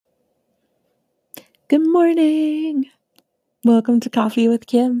Good morning. Welcome to Coffee with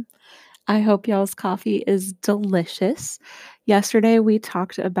Kim. I hope y'all's coffee is delicious. Yesterday, we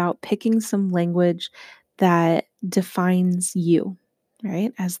talked about picking some language that defines you,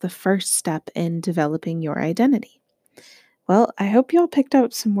 right, as the first step in developing your identity. Well, I hope y'all picked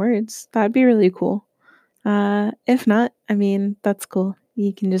out some words. That'd be really cool. If not, that's cool.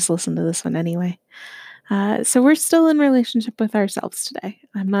 You can just listen to this one anyway. So we're still in relationship with ourselves today.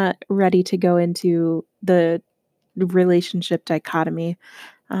 I'm not ready to go into the relationship dichotomy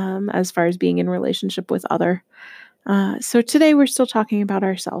as far as being in relationship with other. So today we're still talking about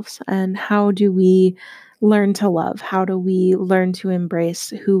ourselves and how do we learn to love? How do we learn to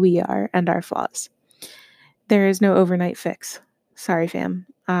embrace who we are and our flaws? There is no overnight fix. Sorry, fam.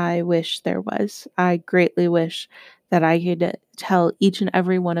 I wish there was. I greatly wish that I could tell each and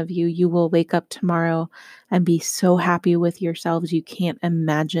every one of you, you will wake up tomorrow and be so happy with yourselves you can't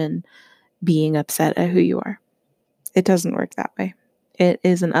imagine being upset at who you are. It doesn't work that way. It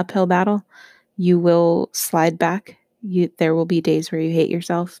is an uphill battle. You will slide back. There will be days where you hate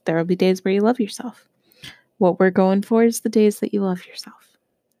yourself. There will be days where you love yourself. What we're going for is the days that you love yourself.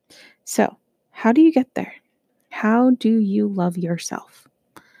 So, how do you get there? How do you love yourself?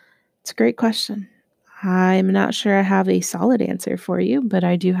 It's a great question. I'm not sure I have a solid answer for you, but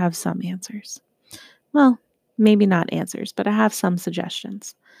I do have some answers. Well, maybe not answers, but I have some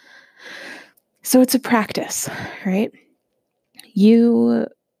suggestions. So it's a practice, right? You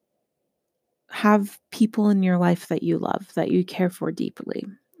have people in your life that you love, that you care for deeply.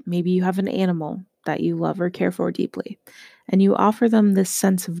 Maybe you have an animal that you love or care for deeply, and you offer them this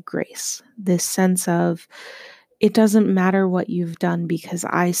sense of grace, this sense of, it doesn't matter what you've done because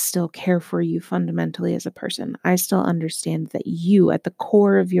I still care for you fundamentally as a person. I still understand that you, at the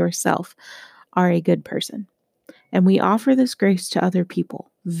core of yourself, are a good person. And we offer this grace to other people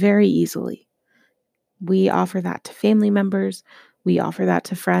very easily. We offer that to family members. We offer that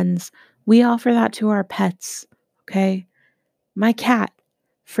to friends. We offer that to our pets. Okay. My cat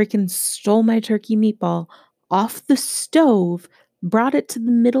freaking stole my turkey meatball off the stove, brought it to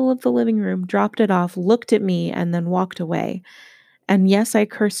the middle of the living room, dropped it off, looked at me, and then walked away. And yes, I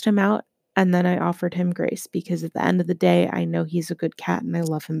cursed him out. And then I offered him grace because at the end of the day, I know he's a good cat and I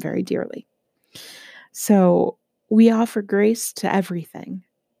love him very dearly. So we offer grace to everything.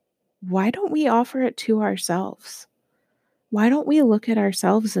 Why don't we offer it to ourselves? Why don't we look at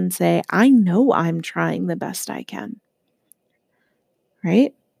ourselves and say, I know I'm trying the best I can,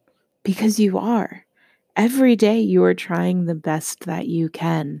 right? Because you are. Every day you are trying the best that you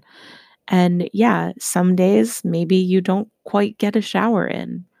can. And yeah, some days maybe you don't quite get a shower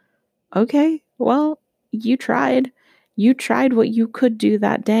in. Okay, well, you tried. You tried what you could do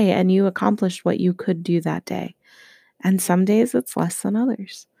that day and you accomplished what you could do that day. And some days it's less than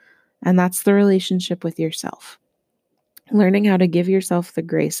others. And that's the relationship with yourself. Learning how to give yourself the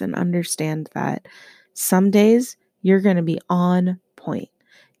grace and understand that some days you're going to be on point.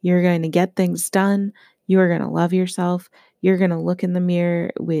 You're going to get things done. You are going to love yourself. You're going to look in the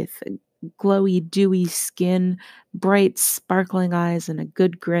mirror with glowy, dewy skin, bright, sparkling eyes, and a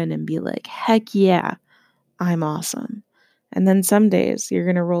good grin and be like, heck yeah, I'm awesome. And then some days you're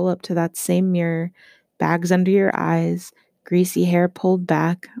going to roll up to that same mirror, bags under your eyes, greasy hair pulled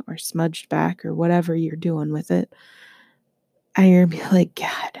back or smudged back or whatever you're doing with it. And you're going to be like,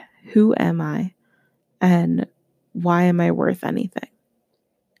 God, who am I? And why am I worth anything?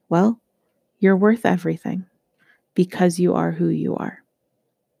 Well, you're worth everything because you are who you are.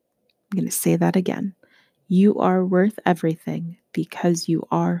 I'm going to say that again. You are worth everything because you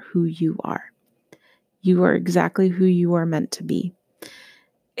are who you are. You are exactly who you are meant to be.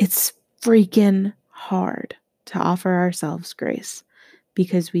 It's freaking hard to offer ourselves grace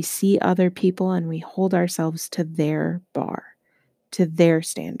because we see other people and we hold ourselves to their bar, to their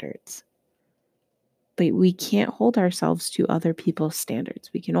standards. But we can't hold ourselves to other people's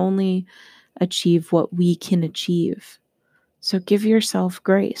standards. We can only achieve what we can achieve. So give yourself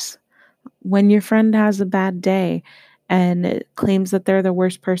grace. When your friend has a bad day and claims that they're the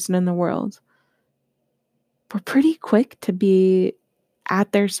worst person in the world, we're pretty quick to be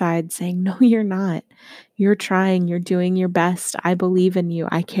at their side saying, no, you're not. You're trying. You're doing your best. I believe in you.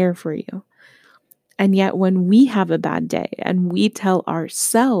 I care for you. And yet when we have a bad day and we tell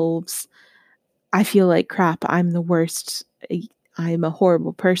ourselves, I feel like crap, I'm the worst, I'm a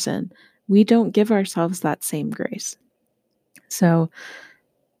horrible person, we don't give ourselves that same grace. So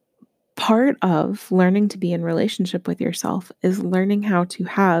part of learning to be in relationship with yourself is learning how to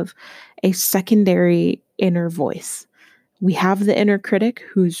have a secondary inner voice. We have the inner critic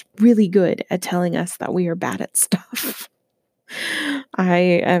who's really good at telling us that we are bad at stuff. I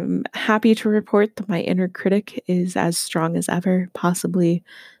am happy to report that my inner critic is as strong as ever, possibly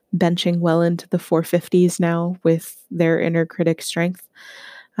benching well into the 450s now with their inner critic strength.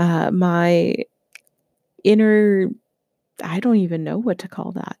 My inner, I don't even know what to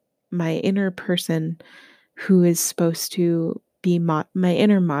call that. My inner person who is supposed to be my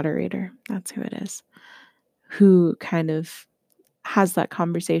inner moderator, that's who it is, who kind of has that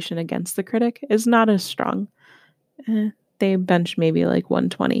conversation against the critic, is not as strong. They bench maybe like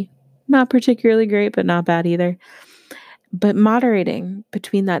 120. Not particularly great, but not bad either. But moderating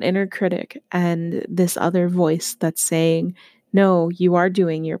between that inner critic and this other voice that's saying, no, you are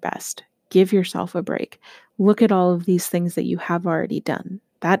doing your best. Give yourself a break. Look at all of these things that you have already done.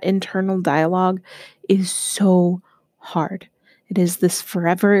 That internal dialogue is so hard. It is this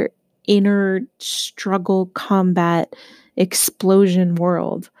forever inner struggle, combat, explosion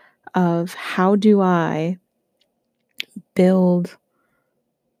world of how do I build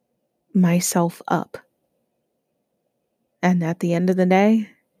myself up? And at the end of the day,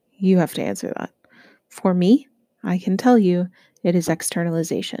 you have to answer that. For me, I can tell you it is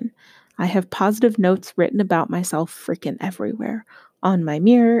externalization. I have positive notes written about myself freaking everywhere, on my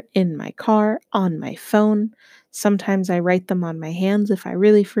mirror, in my car, on my phone. Sometimes I write them on my hands if I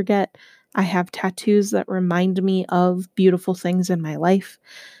really forget. I have tattoos that remind me of beautiful things in my life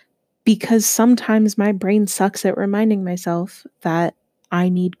because sometimes my brain sucks at reminding myself that I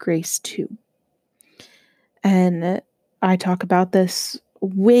need grace too. And I talk about this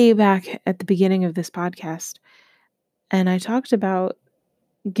way back at the beginning of this podcast. And I talked about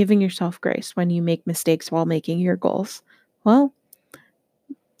giving yourself grace when you make mistakes while making your goals. Well,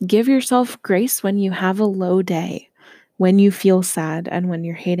 give yourself grace when you have a low day, when you feel sad, and when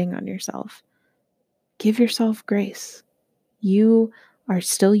you're hating on yourself. Give yourself grace. You are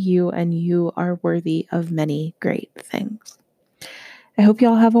still you, and you are worthy of many great things. I hope you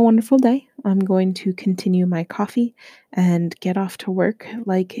all have a wonderful day. I'm going to continue my coffee and get off to work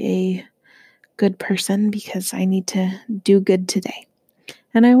like a good person because I need to do good today.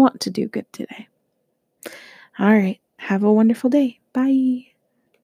 And I want to do good today. All right. Have a wonderful day. Bye.